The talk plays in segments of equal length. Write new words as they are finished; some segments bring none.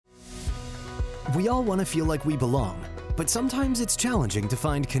We all want to feel like we belong, but sometimes it's challenging to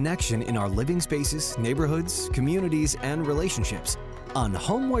find connection in our living spaces, neighborhoods, communities, and relationships. On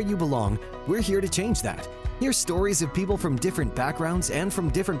Home Where You Belong, we're here to change that. Hear stories of people from different backgrounds and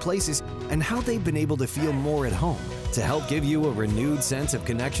from different places and how they've been able to feel more at home to help give you a renewed sense of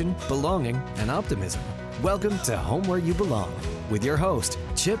connection, belonging, and optimism. Welcome to Home Where You Belong with your host,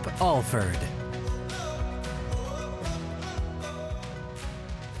 Chip Alford.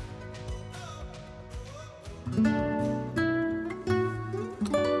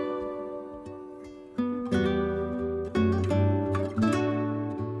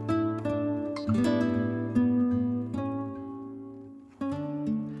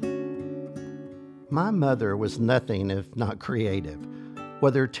 My mother was nothing if not creative.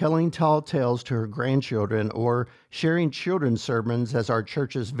 Whether telling tall tales to her grandchildren or sharing children's sermons as our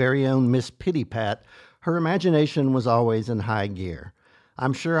church's very own Miss Pitty Pat, her imagination was always in high gear.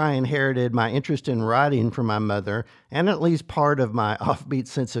 I'm sure I inherited my interest in writing from my mother and at least part of my offbeat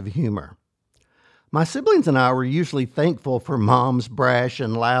sense of humor. My siblings and I were usually thankful for Mom's brash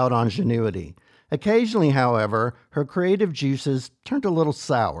and loud ingenuity. Occasionally, however, her creative juices turned a little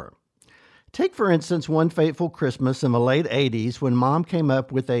sour. Take, for instance, one fateful Christmas in the late 80s when Mom came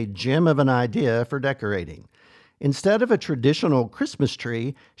up with a gem of an idea for decorating. Instead of a traditional Christmas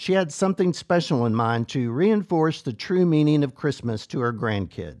tree, she had something special in mind to reinforce the true meaning of Christmas to her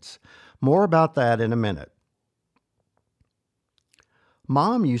grandkids. More about that in a minute.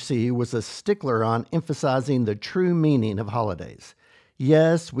 Mom, you see, was a stickler on emphasizing the true meaning of holidays.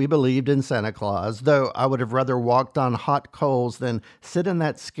 Yes, we believed in Santa Claus, though I would have rather walked on hot coals than sit in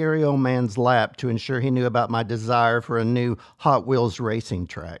that scary old man's lap to ensure he knew about my desire for a new Hot Wheels racing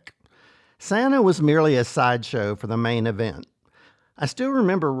track. Santa was merely a sideshow for the main event. I still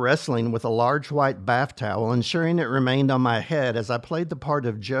remember wrestling with a large white bath towel, ensuring it remained on my head as I played the part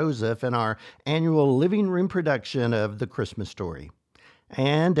of Joseph in our annual living room production of The Christmas Story.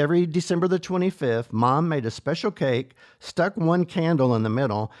 And every December the 25th, Mom made a special cake, stuck one candle in the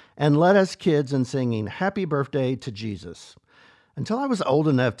middle, and led us kids in singing Happy Birthday to Jesus. Until I was old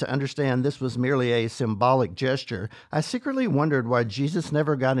enough to understand this was merely a symbolic gesture, I secretly wondered why Jesus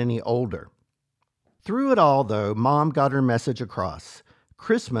never got any older. Through it all, though, Mom got her message across.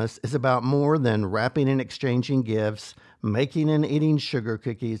 Christmas is about more than wrapping and exchanging gifts, making and eating sugar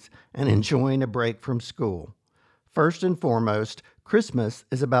cookies, and enjoying a break from school. First and foremost, Christmas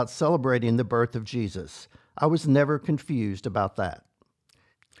is about celebrating the birth of Jesus. I was never confused about that.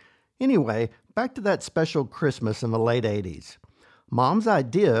 Anyway, back to that special Christmas in the late 80s. Mom's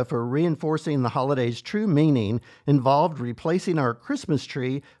idea for reinforcing the holiday's true meaning involved replacing our Christmas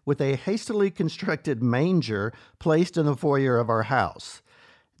tree with a hastily constructed manger placed in the foyer of our house.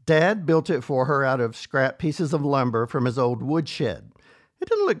 Dad built it for her out of scrap pieces of lumber from his old woodshed. It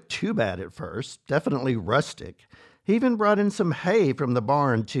didn't look too bad at first, definitely rustic. He even brought in some hay from the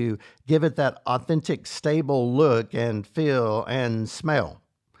barn to give it that authentic stable look and feel and smell.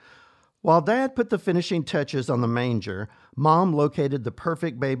 While Dad put the finishing touches on the manger, Mom located the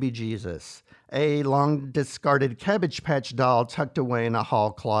perfect baby Jesus, a long-discarded Cabbage Patch doll tucked away in a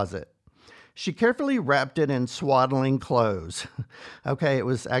hall closet. She carefully wrapped it in swaddling clothes. Okay, it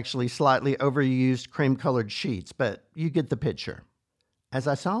was actually slightly overused cream-colored sheets, but you get the picture. As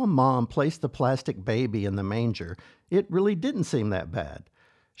I saw Mom place the plastic baby in the manger, it really didn't seem that bad.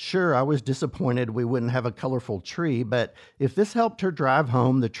 Sure, I was disappointed we wouldn't have a colorful tree, but if this helped her drive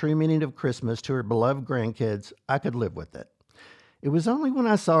home the true meaning of Christmas to her beloved grandkids, I could live with it. It was only when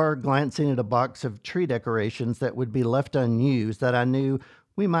I saw her glancing at a box of tree decorations that would be left unused that I knew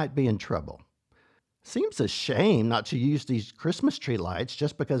we might be in trouble. Seems a shame not to use these Christmas tree lights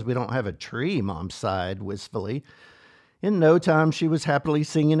just because we don't have a tree, Mom sighed wistfully. In no time, she was happily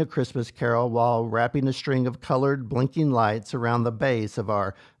singing a Christmas carol while wrapping a string of colored, blinking lights around the base of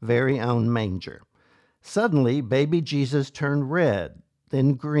our very own manger. Suddenly, baby Jesus turned red,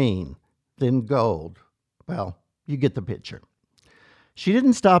 then green, then gold. Well, you get the picture. She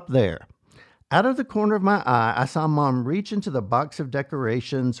didn't stop there. Out of the corner of my eye, I saw Mom reach into the box of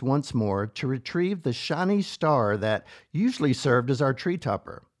decorations once more to retrieve the shiny star that usually served as our tree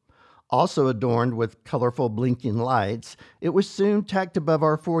topper. Also adorned with colorful blinking lights, it was soon tacked above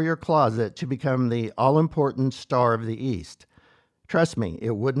our foyer closet to become the all-important Star of the East. Trust me,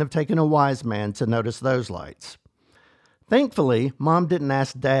 it wouldn't have taken a wise man to notice those lights. Thankfully, Mom didn't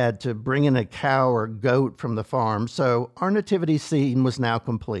ask Dad to bring in a cow or goat from the farm, so our nativity scene was now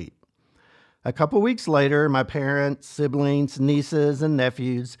complete. A couple weeks later, my parents, siblings, nieces, and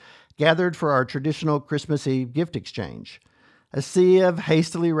nephews gathered for our traditional Christmas Eve gift exchange. A sea of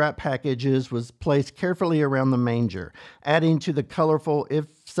hastily wrapped packages was placed carefully around the manger, adding to the colorful, if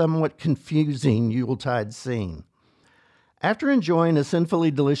somewhat confusing, Yuletide scene. After enjoying a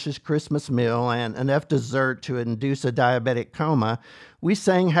sinfully delicious Christmas meal and enough dessert to induce a diabetic coma, we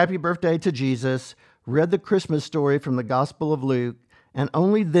sang Happy Birthday to Jesus, read the Christmas story from the Gospel of Luke, and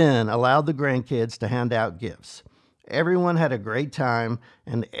only then allowed the grandkids to hand out gifts. Everyone had a great time,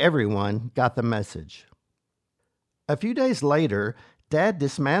 and everyone got the message. A few days later, Dad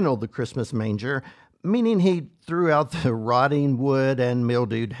dismantled the Christmas manger, meaning he threw out the rotting wood and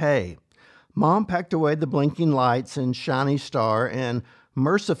mildewed hay. Mom packed away the blinking lights and shiny star and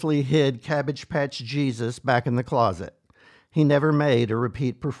mercifully hid Cabbage Patch Jesus back in the closet. He never made a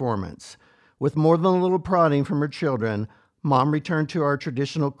repeat performance. With more than a little prodding from her children, Mom returned to our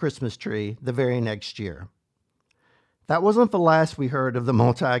traditional Christmas tree the very next year. That wasn't the last we heard of the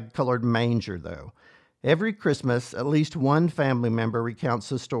multicolored manger, though. Every Christmas, at least one family member recounts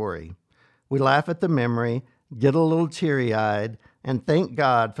the story. We laugh at the memory, get a little teary-eyed, and thank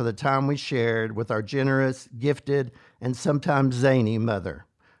God for the time we shared with our generous, gifted, and sometimes zany mother.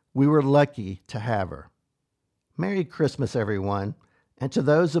 We were lucky to have her. Merry Christmas, everyone. And to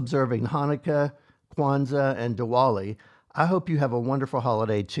those observing Hanukkah, Kwanzaa, and Diwali, I hope you have a wonderful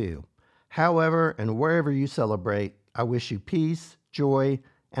holiday too. However and wherever you celebrate, I wish you peace, joy,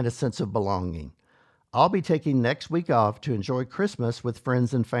 and a sense of belonging. I'll be taking next week off to enjoy Christmas with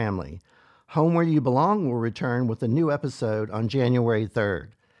friends and family. Home Where You Belong will return with a new episode on January 3rd.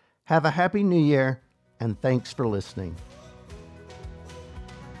 Have a happy new year, and thanks for listening.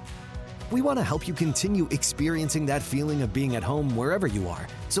 We want to help you continue experiencing that feeling of being at home wherever you are.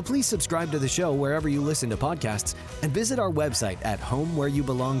 So please subscribe to the show wherever you listen to podcasts and visit our website at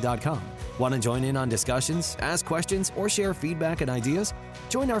homewhereyouBelong.com. Want to join in on discussions, ask questions, or share feedback and ideas?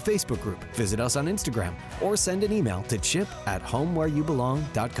 Join our Facebook group, visit us on Instagram, or send an email to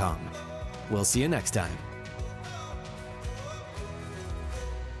chip@homewhereyouBelong.com. We'll see you next time.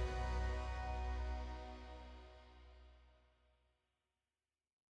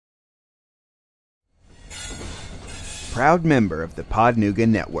 Proud member of the Podnuga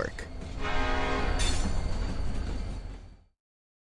Network.